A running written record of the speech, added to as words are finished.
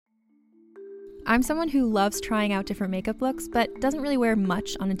I'm someone who loves trying out different makeup looks, but doesn't really wear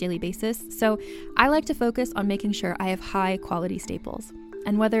much on a daily basis, so I like to focus on making sure I have high quality staples.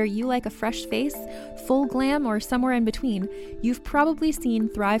 And whether you like a fresh face, full glam, or somewhere in between, you've probably seen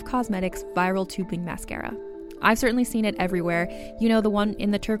Thrive Cosmetics Viral Tubing Mascara. I've certainly seen it everywhere. You know, the one in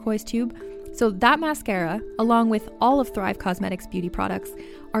the turquoise tube? So that mascara, along with all of Thrive Cosmetics beauty products,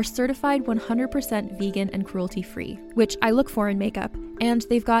 are certified 100% vegan and cruelty-free, which I look for in makeup, and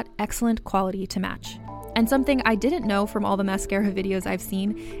they've got excellent quality to match. And something I didn't know from all the mascara videos I've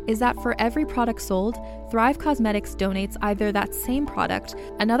seen is that for every product sold, Thrive Cosmetics donates either that same product,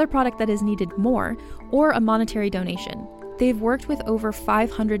 another product that is needed more, or a monetary donation. They've worked with over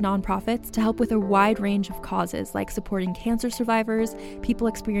 500 nonprofits to help with a wide range of causes like supporting cancer survivors, people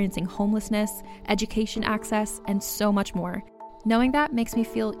experiencing homelessness, education access, and so much more. Knowing that makes me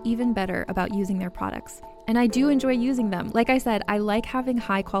feel even better about using their products. And I do enjoy using them. Like I said, I like having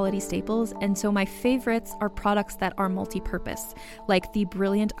high quality staples, and so my favorites are products that are multi-purpose, like the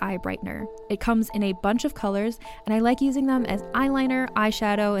Brilliant Eye Brightener. It comes in a bunch of colors, and I like using them as eyeliner,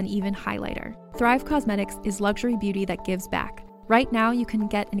 eyeshadow, and even highlighter. Thrive Cosmetics is luxury beauty that gives back. Right now, you can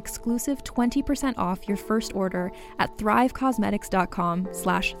get an exclusive 20% off your first order at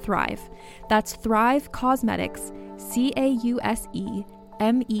thrivecosmetics.com/thrive. That's Thrive Cosmetics,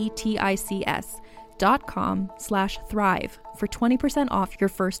 CAUSEMETICS.com/thrive for 20% off your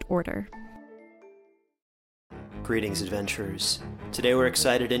first order. Greetings, adventurers. Today we're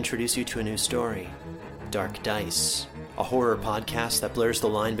excited to introduce you to a new story, Dark Dice, a horror podcast that blurs the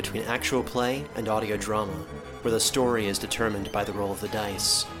line between actual play and audio drama, where the story is determined by the roll of the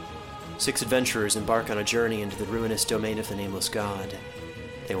dice. 6 adventurers embark on a journey into the ruinous domain of the Nameless God.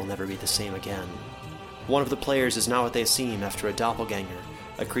 They will never be the same again. One of the players is not what they seem after a doppelganger,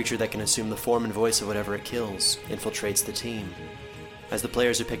 a creature that can assume the form and voice of whatever it kills, infiltrates the team. As the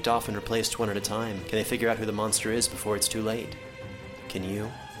players are picked off and replaced one at a time, can they figure out who the monster is before it's too late? Can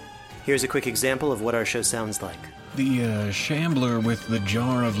you? Here's a quick example of what our show sounds like. The shambler with the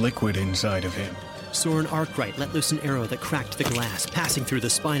jar of liquid inside of him. Soren Arkwright let loose an arrow that cracked the glass, passing through the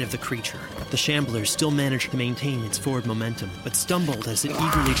spine of the creature. The shambler still managed to maintain its forward momentum, but stumbled as it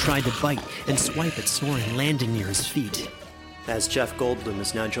eagerly tried to bite and swipe at Soren, landing near his feet. As Jeff Goldblum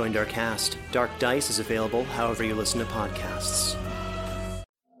has now joined our cast, Dark Dice is available however you listen to podcasts.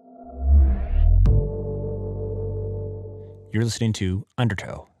 You're listening to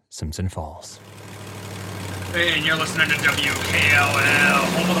Undertow, Simpson Falls. Hey, and you're listening to WKLL,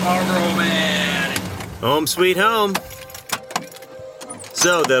 home of the Marlboro Man. Home sweet home.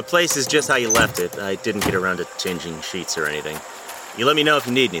 So, the place is just how you left it. I didn't get around to changing sheets or anything. You let me know if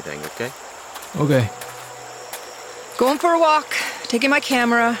you need anything, okay? Okay. Going for a walk, taking my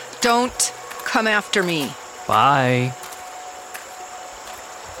camera. Don't come after me. Bye.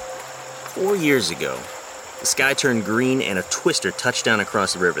 4 years ago, the sky turned green and a twister touched down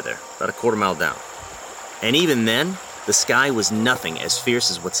across the river there, about a quarter mile down. And even then, the sky was nothing as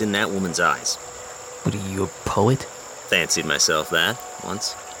fierce as what's in that woman's eyes. What are you, a poet? Fancied myself that,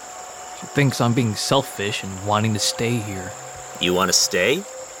 once. She thinks I'm being selfish and wanting to stay here. You want to stay?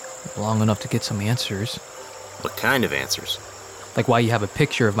 Long enough to get some answers. What kind of answers? Like why you have a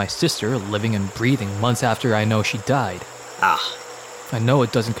picture of my sister living and breathing months after I know she died. Ah. I know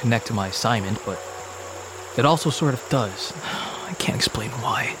it doesn't connect to my assignment, but it also sort of does. I can't explain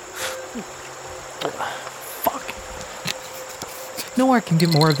why. Fuck. No where I can get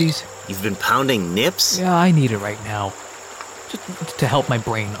more of these? You've been pounding nips? Yeah, I need it right now. Just to help my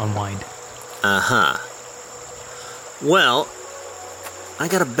brain unwind. Uh-huh. Well, I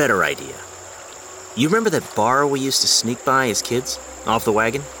got a better idea. You remember that bar we used to sneak by as kids? Off the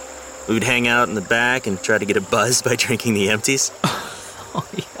wagon? We would hang out in the back and try to get a buzz by drinking the empties? Oh,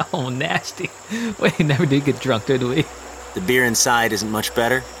 yeah, oh, nasty. We never did get drunk, did we? The beer inside isn't much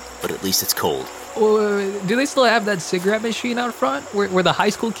better, but at least it's cold. Do they still have that cigarette machine out front where the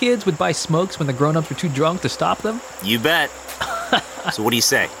high school kids would buy smokes when the grown-ups were too drunk to stop them? You bet. So what do you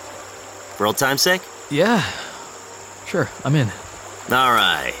say? For old time's sake? Yeah. Sure, I'm in. All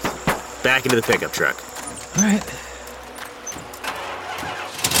right. Back into the pickup truck. All right.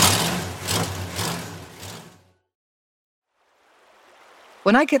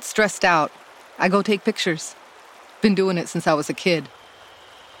 When I get stressed out, I go take pictures. Been doing it since I was a kid.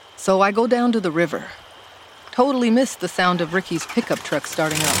 So I go down to the river. Totally missed the sound of Ricky's pickup truck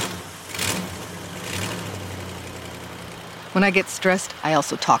starting up. When I get stressed, I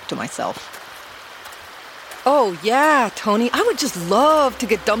also talk to myself. Oh, yeah, Tony, I would just love to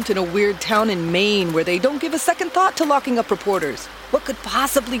get dumped in a weird town in Maine where they don't give a second thought to locking up reporters. What could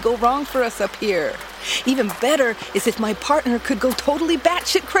possibly go wrong for us up here? Even better is if my partner could go totally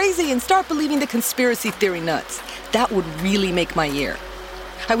batshit crazy and start believing the conspiracy theory nuts. That would really make my year.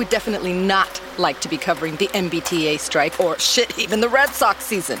 I would definitely not like to be covering the MBTA strike or, shit, even the Red Sox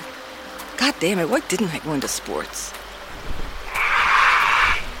season. God damn it, why didn't I go into sports?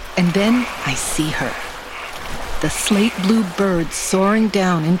 And then I see her. The slate blue bird soaring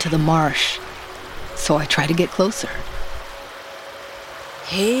down into the marsh. So I try to get closer.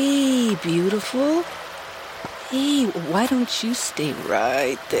 Hey, beautiful. Hey, why don't you stay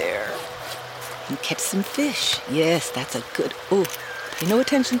right there and catch some fish? Yes, that's a good... Oh, pay no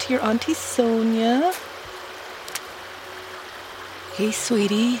attention to your Auntie Sonia. Hey,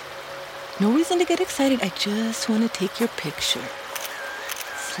 sweetie. No reason to get excited. I just want to take your picture.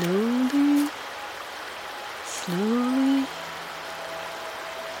 Slowly. Slowly.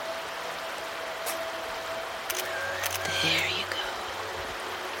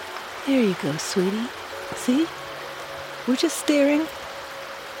 There you go, sweetie. See? We're just staring,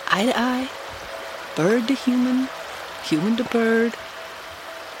 eye to eye, bird to human, human to bird,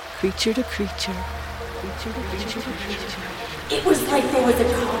 creature to creature, creature to creature to creature. It was like there was a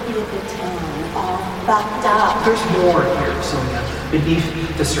copy of the town all fucked up. There's more here, Sonia,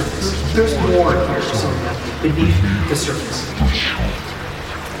 beneath the surface. There's more here, Sonia, beneath the surface.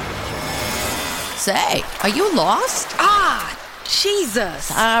 Say, are you lost? Ah, Jesus!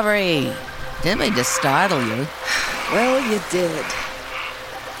 Sorry. Didn't mean to startle you. Well, you did.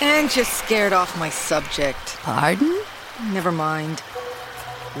 And you scared off my subject. Pardon? Never mind.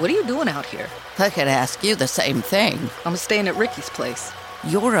 What are you doing out here? I could ask you the same thing. I'm staying at Ricky's place.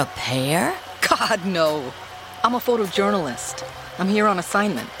 You're a pair? God, no. I'm a photojournalist. I'm here on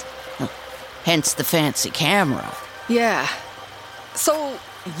assignment. Hence the fancy camera. Yeah. So,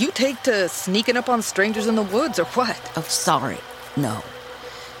 you take to sneaking up on strangers in the woods, or what? Oh, sorry. No.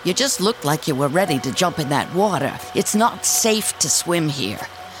 You just looked like you were ready to jump in that water. It's not safe to swim here.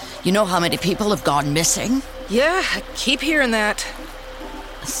 You know how many people have gone missing? Yeah, I keep hearing that.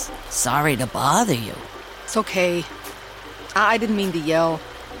 Sorry to bother you. It's okay. I didn't mean to yell.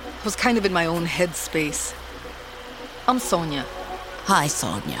 I was kind of in my own headspace. I'm Sonia. Hi,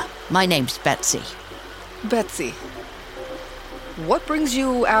 Sonia. My name's Betsy. Betsy. What brings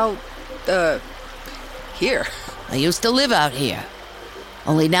you out, here? I used to live out here.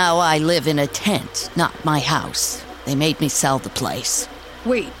 Only now I live in a tent, not my house. They made me sell the place.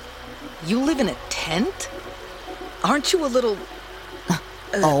 Wait, you live in a tent? Aren't you a little...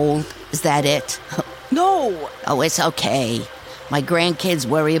 Old? Is that it? No! Oh, it's okay. My grandkids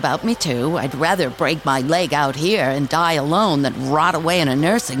worry about me, too. I'd rather break my leg out here and die alone than rot away in a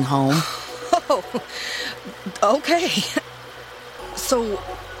nursing home. Oh, okay. So,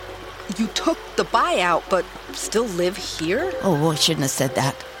 you took the buyout, but still live here? Oh, I shouldn't have said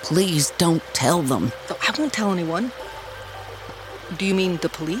that. Please don't tell them. Oh, I won't tell anyone. Do you mean the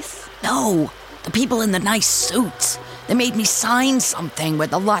police? No, the people in the nice suits. They made me sign something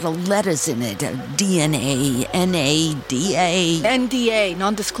with a lot of letters in it. DNA, NADA. NDA,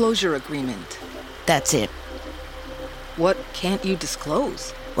 non-disclosure agreement. That's it. What can't you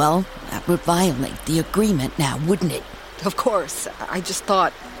disclose? Well, that would violate the agreement now, wouldn't it? Of course. I just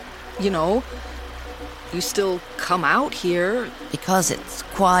thought, you still come out here. Because it's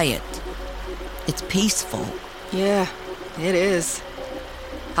quiet. It's peaceful. Yeah, it is.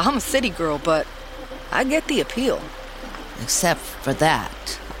 I'm a city girl, but I get the appeal. Except for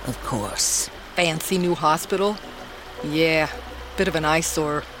that, of course. Fancy new hospital? Yeah, bit of an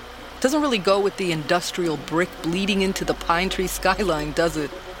eyesore. Doesn't really go with the industrial brick bleeding into the pine tree skyline, does it?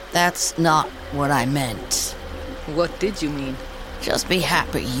 That's not what I meant. What did you mean? Just be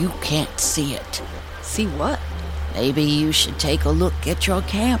happy you can't see it. See what? Maybe you should take a look at your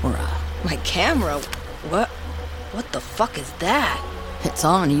camera. My camera? What? What the fuck is that? It's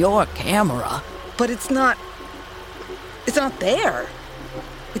on your camera. But it's not there.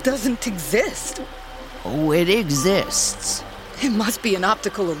 It doesn't exist. Oh, it exists. It must be an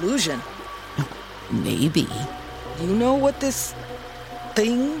optical illusion. Maybe. You know what this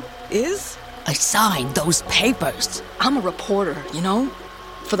thing is? I signed those papers. I'm a reporter,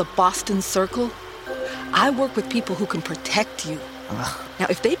 for the Boston Circle. I work with people who can protect you. Now,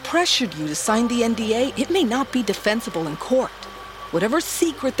 if they pressured you to sign the NDA, it may not be defensible in court. Whatever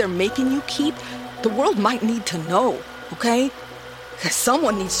secret they're making you keep, the world might need to know, okay? Because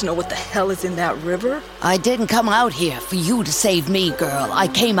someone needs to know what the hell is in that river. I didn't come out here for you to save me, girl. I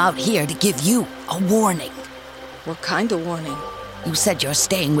came out here to give you a warning. What kind of warning? You said you're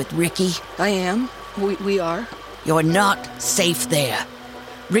staying with Ricky. I am. We are. You're not safe there.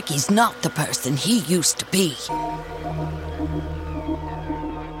 Ricky's not the person he used to be.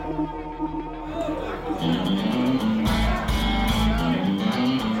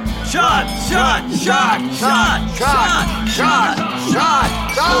 Shot!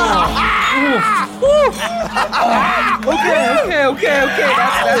 Okay.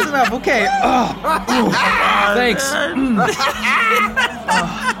 That's enough. Okay. Thanks.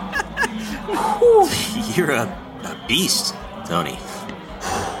 You're a beast, Tony.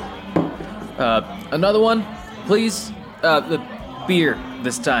 Another one, please. The beer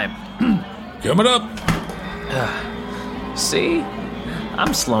this time. Coming up. See?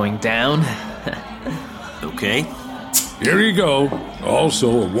 I'm slowing down. Okay. Here you go.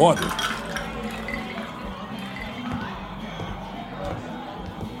 Also a water.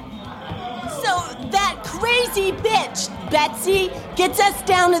 So that crazy bitch, Betsy, gets us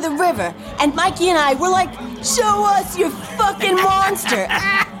down to the river, and Mikey and I were like, show us your fucking monster.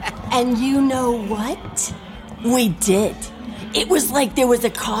 And you know what? We did. It was like there was a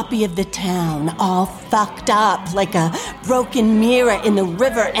copy of the town all fucked up, like a broken mirror in the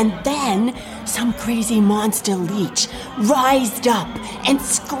river, and then some crazy monster leech rised up and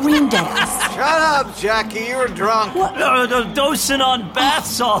screamed at us. Shut up, Jackie, you were drunk. What? Dosing on bath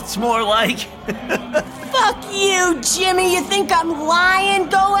salts, more like. Fuck you, Jimmy. You think I'm lying?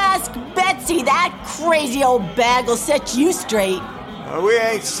 Go ask Betsy. That crazy old bag will set you straight. We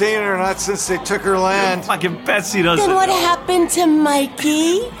ain't seen her not since they took her land. Fucking Betsy doesn't. Then what happened to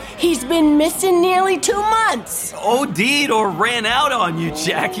Mikey? He's been missing nearly 2 months. OD'd or ran out on you,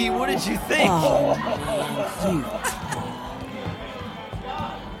 Jackie. What did you think? Oh,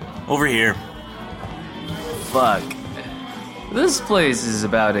 Over here. Fuck. This place is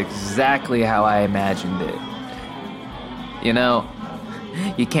about exactly how I imagined it. You know,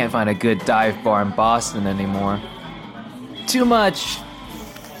 you can't find a good dive bar in Boston anymore. Too much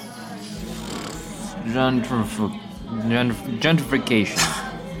gentrification.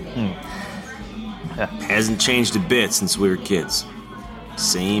 Hasn't changed a bit since we were kids.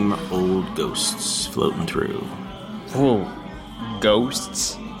 Same old ghosts floating through. Whoa,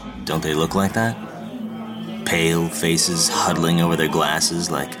 ghosts? Don't they look like that? Pale faces huddling over their glasses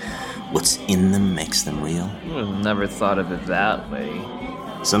like what's in them makes them real. Never thought of it that way.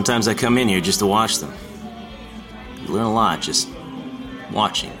 Sometimes I come in here just to watch them. You learn a lot just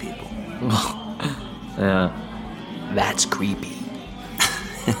watching people. Yeah, that's creepy.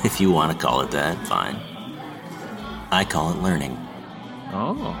 If you want to call it that, fine. I call it learning.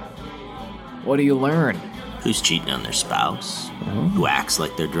 Oh. What do you learn? Who's cheating on their spouse? Who acts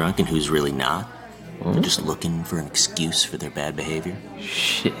like they're drunk and who's really not? They're just looking for an excuse for their bad behavior.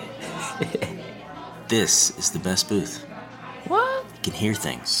 Shit. This is the best booth. What? You can hear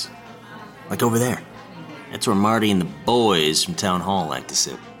things. Like over there. That's where Marty and the boys from Town Hall like to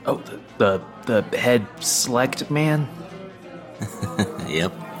sit. Oh, the head select man?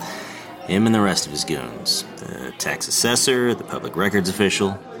 Yep. Him and the rest of his goons. The tax assessor, the public records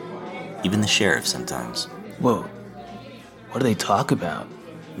official, even the sheriff sometimes. Whoa. What do they talk about?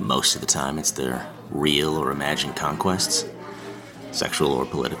 Most of the time it's their real or imagined conquests, sexual or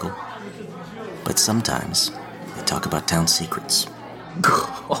political. But sometimes they talk about town secrets.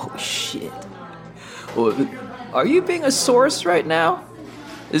 Oh, shit. Are you being a source right now?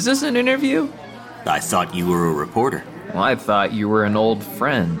 Is this an interview? I thought you were a reporter. Well, I thought you were an old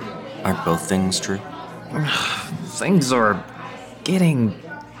friend. Aren't both things true? Things are getting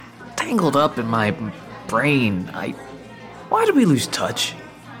tangled up in my brain. Why did we lose touch?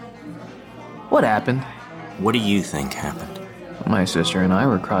 What happened? What do you think happened? My sister and I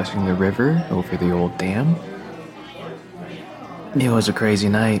were crossing the river over the old dam. It was a crazy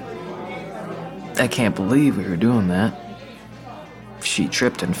night. I can't believe we were doing that. She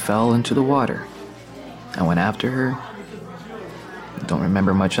tripped and fell into the water. I went after her. Don't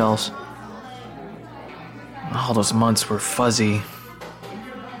remember much else. All those months were fuzzy.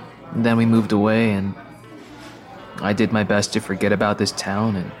 And then we moved away, and I did my best to forget about this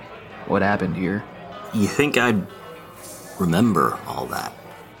town and what happened here. You think I'd remember all that?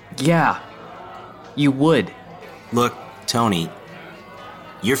 Yeah, you would. Look, Tony,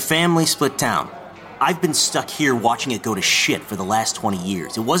 your family split town. I've been stuck here watching it go to shit for the last 20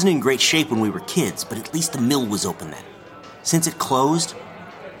 years. It wasn't in great shape when we were kids, but at least the mill was open then. Since it closed,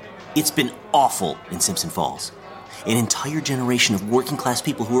 it's been awful in Simpson Falls. An entire generation of working class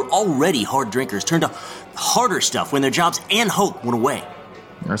people who were already hard drinkers turned to harder stuff when their jobs and hope went away.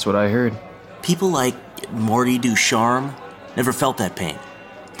 That's what I heard. People like Marty Ducharme never felt that pain.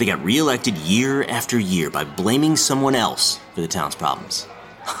 They got reelected year after year by blaming someone else for the town's problems.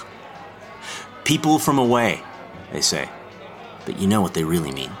 People from away, they say. But you know what they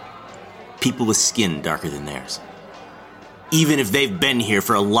really mean. People with skin darker than theirs. Even if they've been here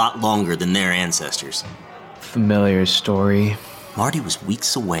for a lot longer than their ancestors. Familiar story. Marty was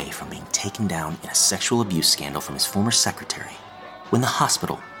weeks away from being taken down in a sexual abuse scandal from his former secretary when the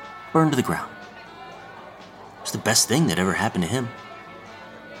hospital burned to the ground. It was the best thing that ever happened to him.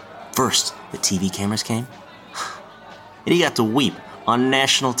 First, the TV cameras came, and he got to weep on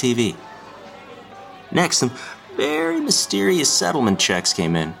national TV. Next, some very mysterious settlement checks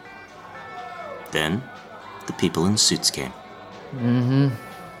came in. Then, the people in suits came.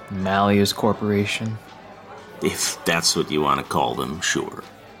 Malleus Corporation. If that's what you want to call them, sure.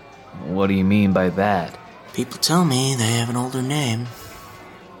 What do you mean by that? People tell me they have an older name.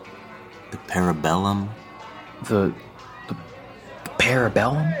 The Parabellum. The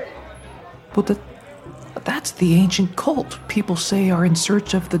Parabellum? Well, that's the ancient cult people say are in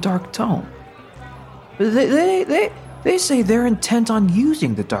search of the Dark Tome. They say they're intent on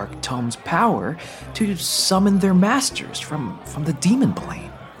using the Dark Tome's power to summon their masters from the demon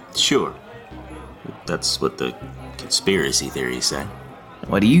plane. Sure. That's what the conspiracy theories say.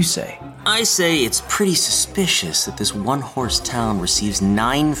 What do you say? I say it's pretty suspicious that this one-horse town receives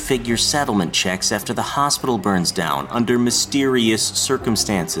 9-figure settlement checks after the hospital burns down under mysterious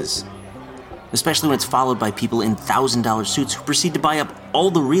circumstances. Especially when it's followed by people in $1,000 suits who proceed to buy up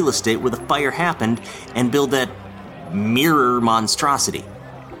all the real estate where the fire happened and build that mirror monstrosity.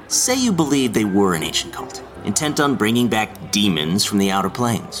 Say you believe they were an ancient cult, intent on bringing back demons from the outer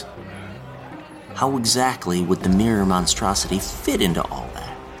planes. How exactly would the mirror monstrosity fit into all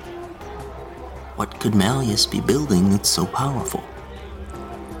that? What could Malleus be building that's so powerful?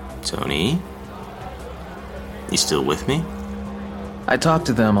 Tony? You still with me? I talked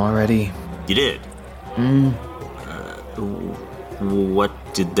to them already. You did? What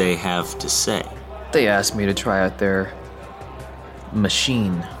did they have to say? They asked me to try out their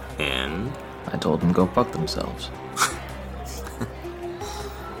machine. And? I told them go fuck themselves.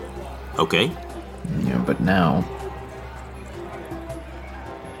 Okay. Yeah, but now...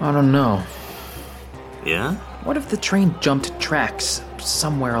 I don't know. Yeah? What if the train jumped tracks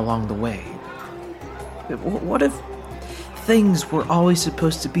somewhere along the way? What if things were always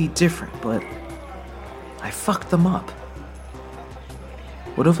supposed to be different, but I fucked them up?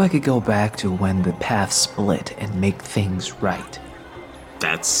 What if I could go back to when the paths split and make things right?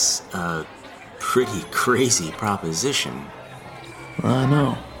 That's a pretty crazy proposition. I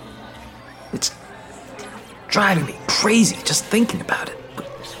know. It's driving me crazy just thinking about it.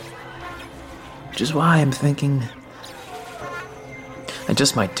 Which is why I'm thinking I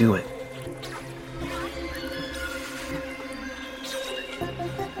just might do it.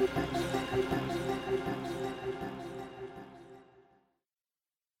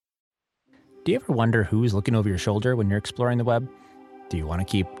 Do you ever wonder who's looking over your shoulder when you're exploring the web? Do you want to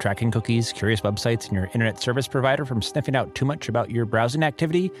keep tracking cookies, curious websites, and your internet service provider from sniffing out too much about your browsing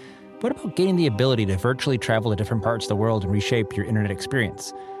activity? What about gaining the ability to virtually travel to different parts of the world and reshape your internet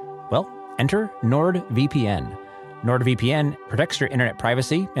experience? Well, enter NordVPN. NordVPN protects your internet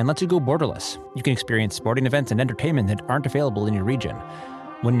privacy and lets you go borderless. You can experience sporting events and entertainment that aren't available in your region.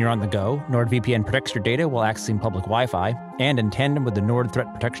 When you're on the go, NordVPN protects your data while accessing public Wi-Fi, and in tandem with the Nord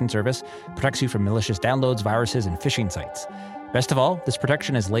Threat Protection Service, protects you from malicious downloads, viruses, and phishing sites. Best of all, this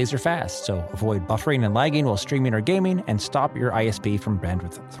protection is laser fast, so avoid buffering and lagging while streaming or gaming, and stop your ISP from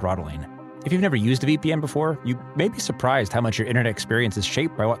bandwidth throttling. If you've never used a VPN before, you may be surprised how much your internet experience is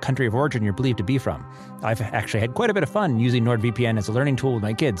shaped by what country of origin you're believed to be from. I've actually had quite a bit of fun using NordVPN as a learning tool with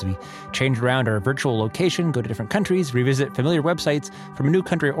my kids. We change around our virtual location, go to different countries, revisit familiar websites from a new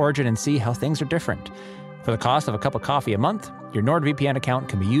country of origin, and see how things are different. For the cost of a cup of coffee a month, your NordVPN account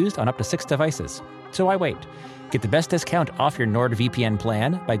can be used on up to 6 devices. So why wait? Get the best discount off your NordVPN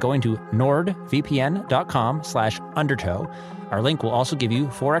plan by going to nordvpn.com/undertow. Our link will also give you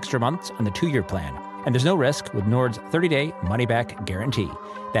 4 extra months on the 2-year plan. And there's no risk with Nord's 30-day money-back guarantee.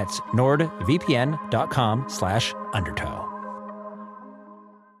 That's nordvpn.com/undertow.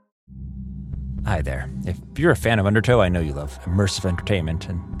 Hi there. If you're a fan of Undertow, I know you love immersive entertainment.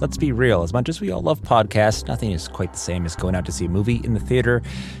 And let's be real, as much as we all love podcasts, nothing is quite the same as going out to see a movie in the theater,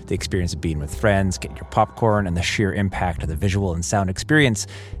 the experience of being with friends, getting your popcorn, and the sheer impact of the visual and sound experience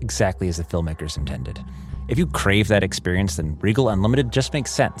exactly as the filmmakers intended. If you crave that experience, then Regal Unlimited just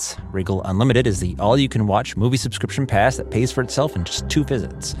makes sense. Regal Unlimited is the all-you-can-watch movie subscription pass that pays for itself in just 2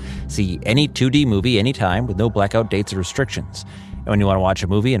 visits. See any 2D movie anytime with no blackout dates or restrictions. And when you want to watch a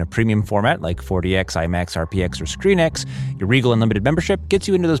movie in a premium format like 4DX, IMAX, RPX, or ScreenX, your Regal Unlimited membership gets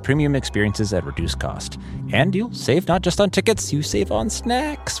you into those premium experiences at reduced cost. And you'll save not just on tickets, you save on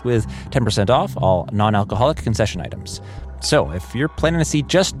snacks with 10% off all non-alcoholic concession items. So if you're planning to see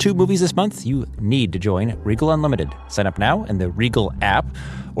just 2 movies this month, you need to join Regal Unlimited. Sign up now in the Regal app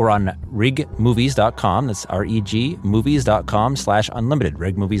or on rigmovies.com. That's R-E-G movies.com/unlimited.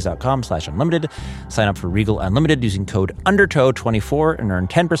 rigmovies.com/unlimited. Sign up for Regal Unlimited using code UNDERTOW24 and earn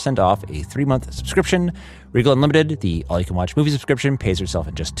 10% off a 3-month subscription. Regal Unlimited, the all-you-can-watch movie subscription, pays yourself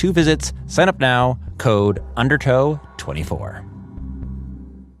in just 2 visits. Sign up now, code UNDERTOW24.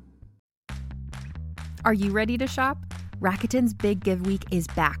 Are you ready to shop? Rakuten's Big Give Week is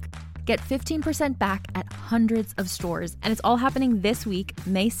back. Get 15% back at hundreds of stores, and it's all happening this week,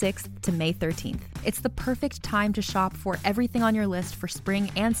 May 6th to May 13th. It's the perfect time to shop for everything on your list for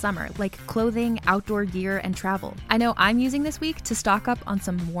spring and summer, like clothing, outdoor gear, and travel. I know I'm using this week to stock up on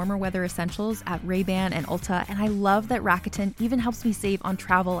some warmer weather essentials at Ray-Ban and Ulta, and I love that Rakuten even helps me save on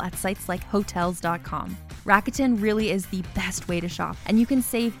travel at sites like Hotels.com. Rakuten really is the best way to shop, and you can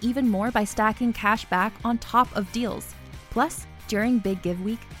save even more by stacking cash back on top of deals. Plus, during Big Give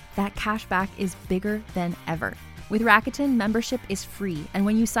Week, that cash back is bigger than ever. With Rakuten, membership is free, and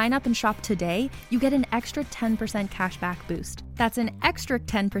when you sign up and shop today, you get an extra 10% cash back boost. That's an extra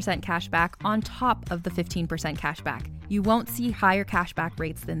 10% cash back on top of the 15% cash back. You won't see higher cash back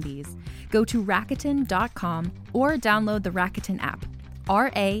rates than these. Go to Rakuten.com or download the Rakuten app.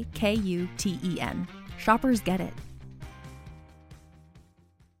 Rakuten. Shoppers get it.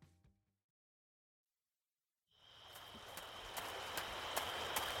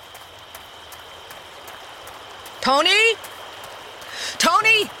 Tony?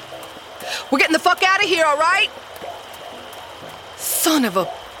 Tony? We're getting the fuck out of here, all right? Son of a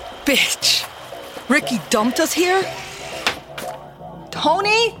bitch. Ricky dumped us here?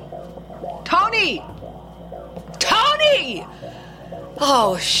 Tony? Tony! Tony!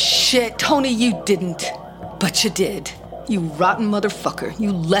 Oh, shit. Tony, you didn't. But you did. You rotten motherfucker.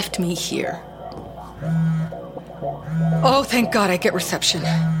 You left me here. Oh, thank God I get reception.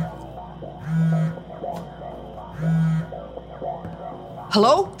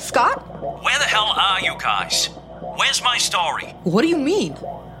 Hello? Scott? Where the hell are you guys? Where's my story? What do you mean?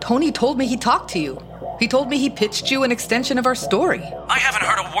 Tony told me he talked to you. He told me he pitched you an extension of our story. I haven't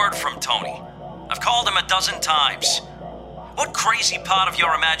heard a word from Tony. I've called him a dozen times. What crazy part of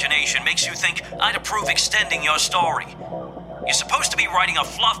your imagination makes you think I'd approve extending your story? You're supposed to be writing a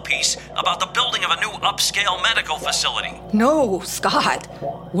fluff piece about the building of a new upscale medical facility. No, Scott.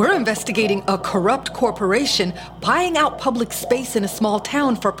 We're investigating a corrupt corporation buying out public space in a small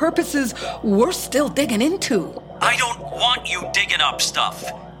town for purposes we're still digging into. I don't want you digging up stuff.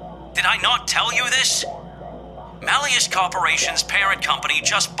 Did I not tell you this? Malleus Corporation's parent company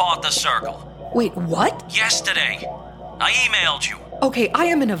just bought the Circle. Wait, what? Yesterday. I emailed you. Okay, I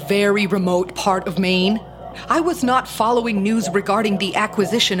am in a very remote part of Maine. I was not following news regarding the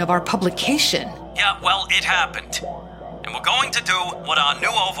acquisition of our publication. Yeah, well, it happened. And we're going to do what our new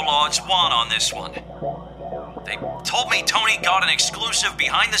overlords want on this one. They told me Tony got an exclusive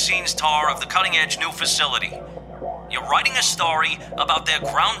behind-the-scenes tour of the cutting-edge new facility. You're writing a story about their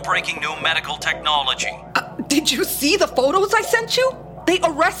groundbreaking new medical technology. Did you see the photos I sent you? They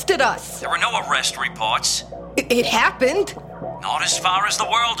arrested us. There were no arrest reports. It happened. Not as far as the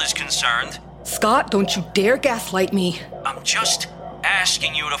world is concerned. Scott, don't you dare gaslight me. I'm just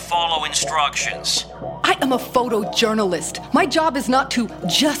asking you to follow instructions. I am a photojournalist. My job is not to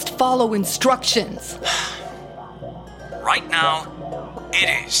just follow instructions. Right now, it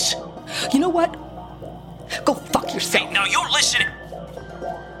is. You know what? Go fuck yourself. Hey, now you listen.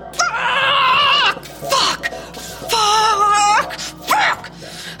 Fuck!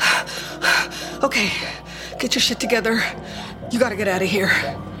 Okay, get your shit together. You gotta get out of here.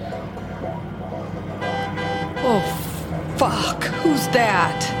 Oh, fuck. Who's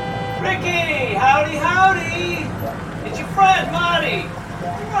that? Ricky! Howdy, howdy! It's your friend, Marty.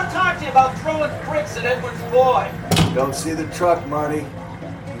 We want to talk to you about throwing bricks at Edward's boy. Don't see the truck, Marty.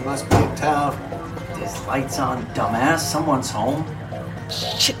 You must be in town. There's lights on, dumbass. Someone's home.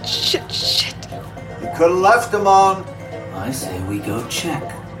 Shit. You could have left them on. I say we go check.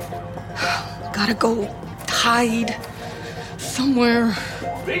 Gotta go hide somewhere.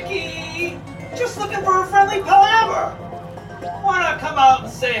 Ricky! Just looking for a friendly palaver. Why not come out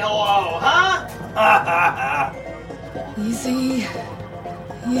and say hello, huh? Easy.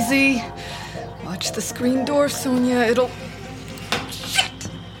 Watch the screen door, Sonia. It'll... Shit!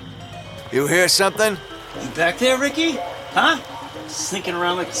 You hear something? You back there, Ricky? Huh? Sneaking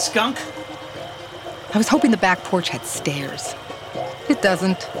around like a skunk? I was hoping the back porch had stairs. It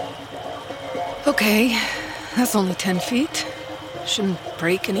doesn't. Okay, that's only 10 feet. Shouldn't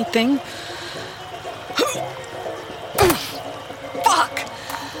break anything. Fuck!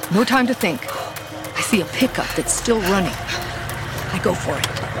 No time to think. I see a pickup that's still running. I go for it.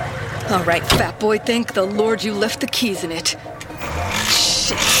 All right, fat boy, thank the Lord you left the keys in it.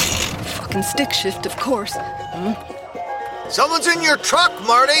 Shit. Fucking stick shift, of course. Someone's in your truck,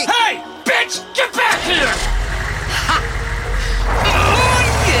 Marty! Hey, bitch! Get back here! Ha! Oh,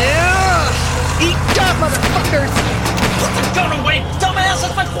 yeah! Eat that, motherfuckers! Put the gun away, dumbass!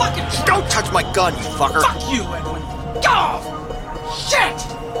 It's my fucking truck! Don't touch my gun, you fucker! Fuck you, Edwin! Go! Shit!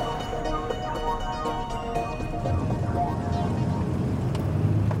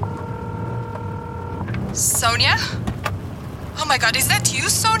 Sonia? Oh my god, is that you,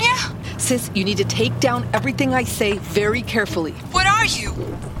 Sonia? Sis, you need to take down everything I say very carefully. What are you?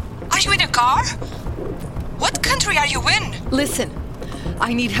 Are you in a car? What country are you in? Listen,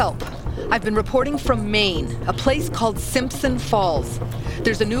 I need help. I've been reporting from Maine, a place called Simpson Falls.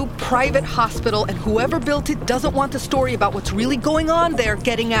 There's a new private hospital, and whoever built it doesn't want the story about what's really going on there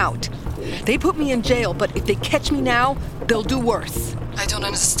getting out. They put me in jail, but if they catch me now, they'll do worse. I don't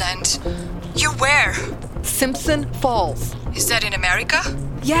understand. You where? Simpson Falls. Is that in America?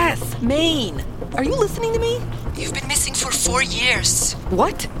 Yes, Maine. Are you listening to me? You've been missing for 4 years.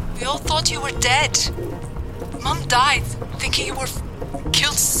 What? We all thought you were dead. Mom died thinking you were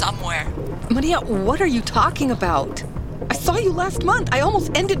killed somewhere. Maria, what are you talking about? I saw you last month. I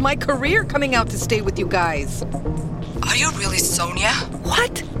almost ended my career coming out to stay with you guys. Are you really Sonia?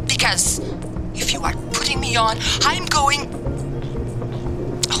 What? Because if you are putting me on, I'm going...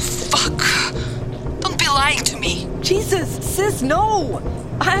 Oh, fuck. Don't be lying to me. Jesus, sis, no.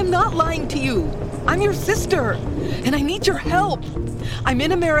 I'm not lying to you. I'm your sister, and I need your help. I'm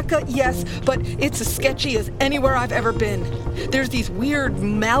in America, yes, but it's as sketchy as anywhere I've ever been. There's these weird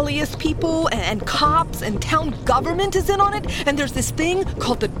Malleus people and cops, and town government is in on it, and there's this thing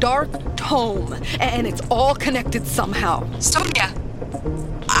called the Dark Tome, and it's all connected somehow. Sonia,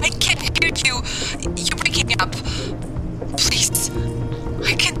 I can't hear you. You're breaking up. Please,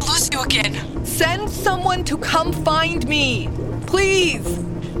 I can't lose you again. Send someone to come find me. Please.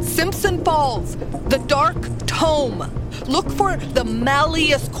 Simpson Falls, the Dark Tome. Look for the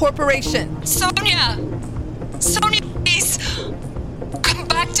Malleus Corporation. Sonia! Sonia, please! Come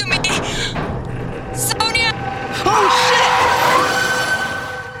back to me! Sonia! Oh,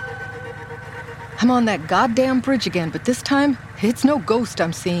 shit! I'm on that goddamn bridge again, but this time, it's no ghost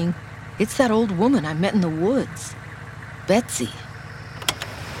I'm seeing. It's that old woman I met in the woods. Betsy.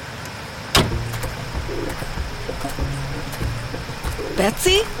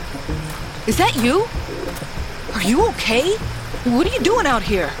 Betsy? Is that you? Are you okay? What are you doing out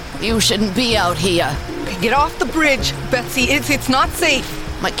here? You shouldn't be out here. Okay, get off the bridge, Betsy. It's not safe.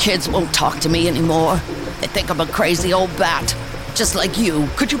 My kids won't talk to me anymore. They think I'm a crazy old bat, just like you.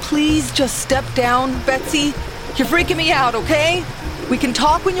 Could you please just step down, Betsy? You're freaking me out, okay? We can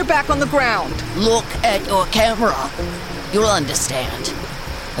talk when you're back on the ground. Look at your camera. You'll understand.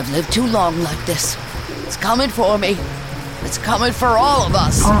 I've lived too long like this. It's coming for me. It's coming for all of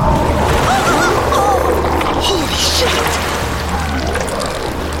us. Holy shit!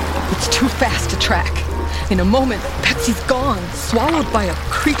 It's too fast to track. In a moment, Betsy's gone, swallowed by a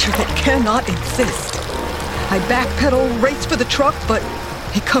creature that cannot exist. I backpedal, race for the truck, but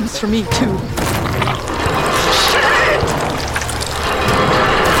it comes for me too.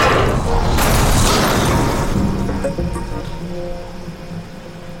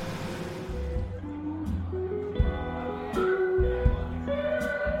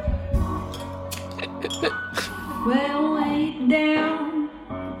 Well, way down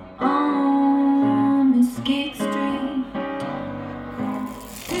on Mesquite Street.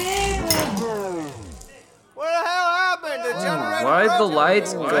 What the hell happened? The generator Why'd the broke?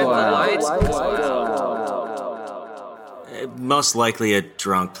 lights go out? Most likely a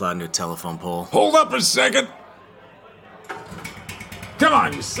drunk plotting to a telephone pole. Hold up a second. Come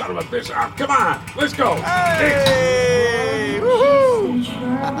on, you son of a bitch. Oh, come on, let's go. Hey! Woohoo!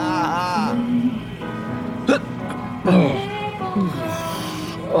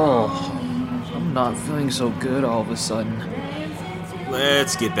 Oh, I'm not feeling so good all of a sudden.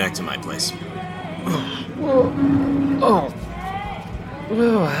 Let's get back to my place.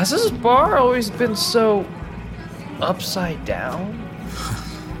 Oh, has this bar always been so upside down?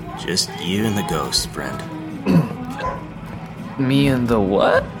 Just you and the ghost, friend. Me and the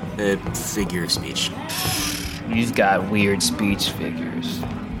what? A figure of speech. You've got weird speech figures.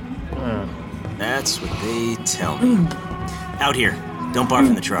 That's what they tell me. Out here. Don't barf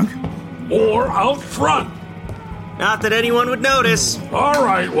in the truck. Or out front. Not that anyone would notice. All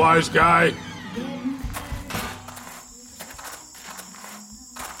right, wise guy.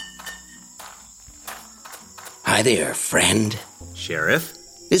 Hi there, friend. Sheriff?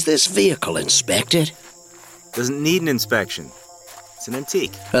 Is this vehicle inspected? Doesn't need an inspection. It's an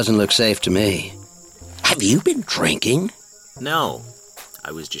antique. Doesn't look safe to me. Have you been drinking? No.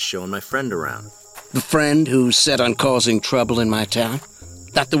 I was just showing my friend around. The friend who's set on causing trouble in my town?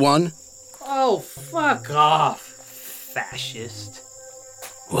 That the one? Oh, fuck off, fascist.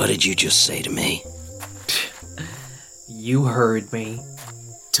 What did you just say to me? You heard me.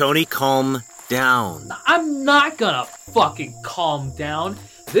 Tony, calm down. I'm not gonna fucking calm down.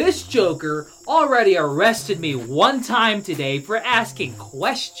 This joker already arrested me one time today for asking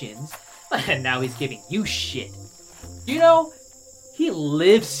questions, and now he's giving you shit. You know, he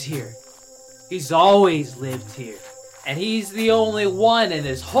lives here. He's always lived here. And he's the only one in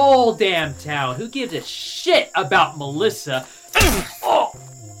this whole damn town who gives a shit about Melissa. Oh!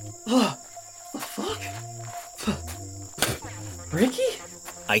 The fuck? Ricky?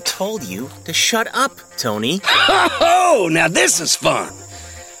 I told you to shut up, Tony. Oh, now this is fun.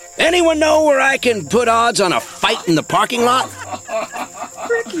 Anyone know where I can put odds on a fight in the parking lot?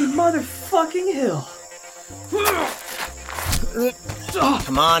 Ricky motherfucking Hill.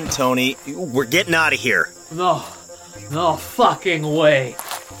 Come on, Tony. We're getting out of here. No fucking way.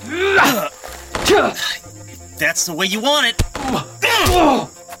 That's the way you want it.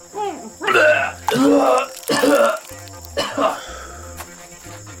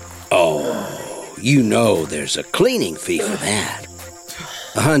 Oh, you know there's a cleaning fee for that.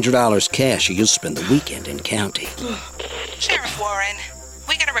 $100 cash or you'll spend the weekend in county. Sheriff Warren,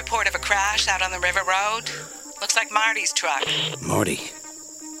 we got a report of a crash out on the River Road. Looks like Marty's truck. Marty.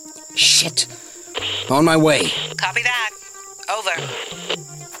 Shit. On my way. Copy that. Over.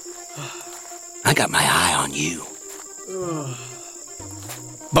 I got my eye on you.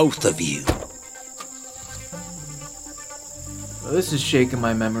 Both of you. Well, this is shaking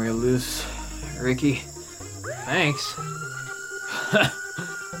my memory loose. Ricky, thanks.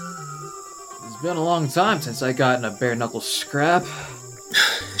 It's been a long time since I got in a bare-knuckle scrap.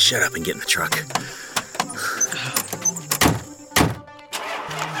 Shut up and get in the truck.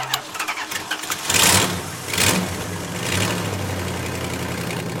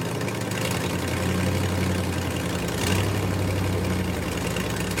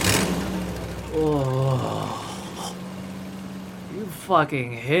 You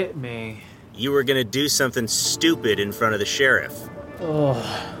fucking hit me. You were gonna do something stupid in front of the sheriff. Oh.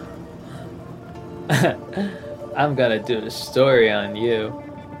 I'm gonna do a story on you.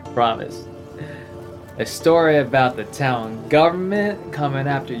 Promise. A story about the town government coming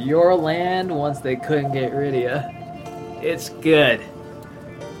after your land once they couldn't get rid of you. It's good.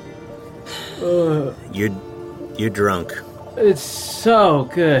 You're drunk. It's so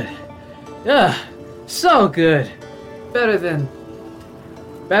good. Yeah, so good. Better than,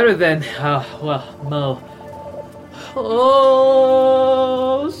 Mo.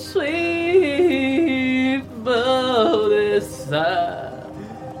 Oh, sweet Melissa.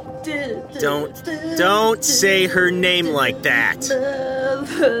 Don't say her name like that.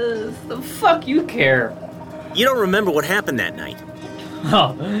 The fuck you care? You don't remember what happened that night.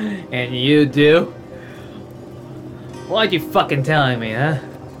 Oh, and you do? Why'd you fucking telling me, huh?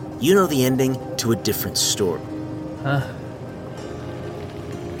 You know the ending to a different story. Huh?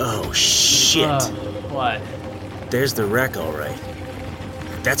 Oh, shit. What? There's the wreck, all right.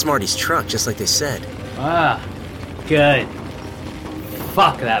 That's Marty's truck, just like they said. Ah, good.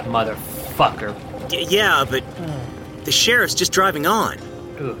 Fuck that motherfucker. Yeah, but the sheriff's just driving on.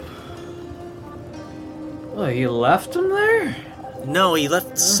 Oh, you left him there? No, he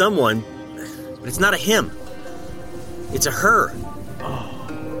left someone, but it's not a him. It's a her. Oh.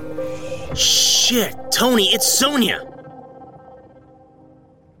 Shit, Tony, it's Sonia.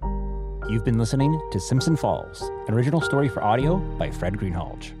 You've been listening to Simpson Falls, an original story for audio by Fred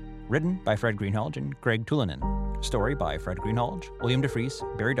Greenhalgh. Written by Fred Greenhalgh and Greg Tulinen. Story by Fred Greenhalgh, William DeFries,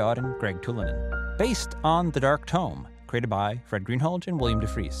 Barry Dodd, and Greg Tulinen. Based on The Dark Tome, created by Fred Greenhalgh and William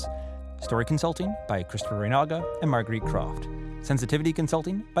DeFries. Story consulting by Christopher Reynaga and Marguerite Croft. Sensitivity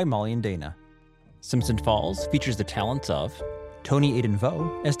consulting by Molly and Dana. Simpson Falls features the talents of Tony Aiden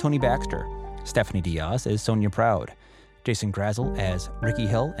Vo as Tony Baxter, Stephanie Diaz as Sonia Proud, Jason Grazel as Ricky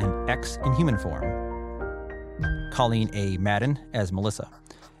Hill and X in human form, Colleen A. Madden as Melissa,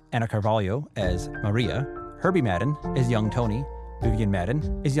 Anna Carvalho as Maria, Herbie Madden as young Tony, Vivian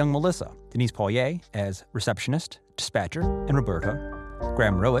Madden as young Melissa, Denise Poirier as receptionist, dispatcher, and Roberta,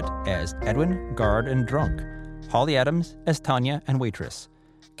 Graham Rowett as Edwin, guard, and drunk, Holly Adams as Tanya and waitress,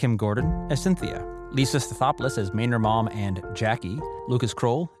 Kim Gordon as Cynthia, Lisa Stathopoulos as Maynard Mom and Jackie, Lucas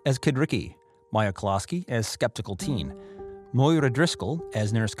Kroll as Kid Ricky, Maya Kolosky as skeptical teen, Moira Driscoll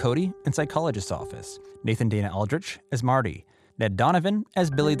as Nurse Cody and Psychologist's Office, Nathan Dana Aldrich as Marty, Ned Donovan as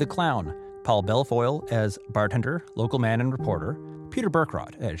Billy the Clown, Paul Belfoyle as bartender, local man and reporter, Peter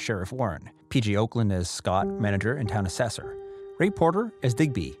Burkrot as Sheriff Warren, P.G. Oakland as Scott, manager and town assessor, Ray Porter as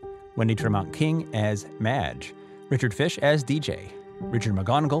Digby, Wendy Tremont King as Madge, Richard Fish as DJ, Richard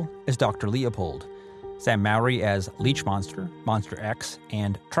McGonigal as Dr. Leopold, Sam Mowry as Leech Monster, Monster X,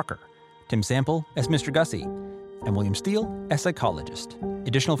 and Trucker, Tim Sample as Mr. Gussie, and William Steele as Psychologist.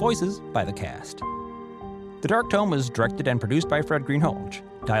 Additional voices by the cast. The Dark Tome was directed and produced by Fred Greenhalgh.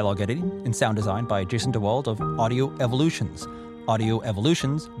 Dialogue editing and sound design by Jason DeWald of Audio Evolutions,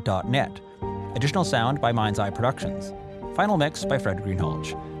 audioevolutions.net. Additional sound by Mind's Eye Productions. Final mix by Fred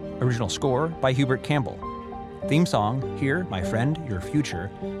Greenhalgh. Original score by Hubert Campbell. Theme song, Here, My Friend, Your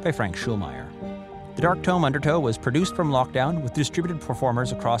Future, by Frank Schulmeyer. The Dark Tome Undertow was produced from lockdown with distributed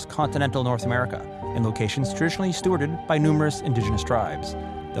performers across continental North America in locations traditionally stewarded by numerous indigenous tribes.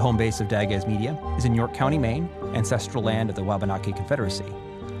 The home base of Dagaz Media is in York County, Maine, ancestral land of the Wabanaki Confederacy.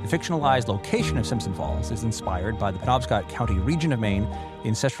 The fictionalized location of Simpson Falls is inspired by the Penobscot County region of Maine, the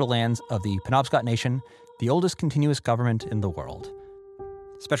ancestral lands of the Penobscot Nation, the oldest continuous government in the world.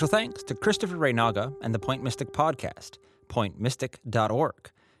 Special thanks to Christopher Reynaga and the Point Mystic podcast,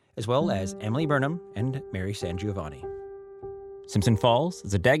 pointmystic.org, as well as Emily Burnham and Mary San Giovanni. Simpson Falls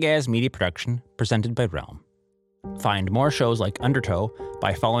is a Dagaz media production presented by Realm. Find more shows like Undertow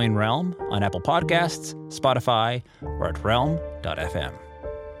by following Realm on Apple Podcasts, Spotify, or at realm.fm.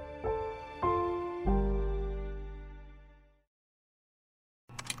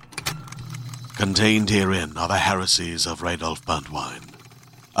 Contained herein are the heresies of Radolf Burntwine,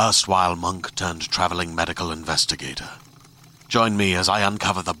 erstwhile monk turned traveling medical investigator. Join me as I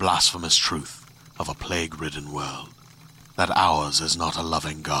uncover the blasphemous truth of a plague-ridden world, that ours is not a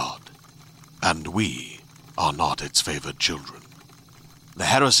loving God, and we are not its favored children. The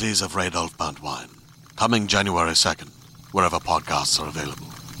heresies of Radolf Burntwine, coming January 2nd, wherever podcasts are available.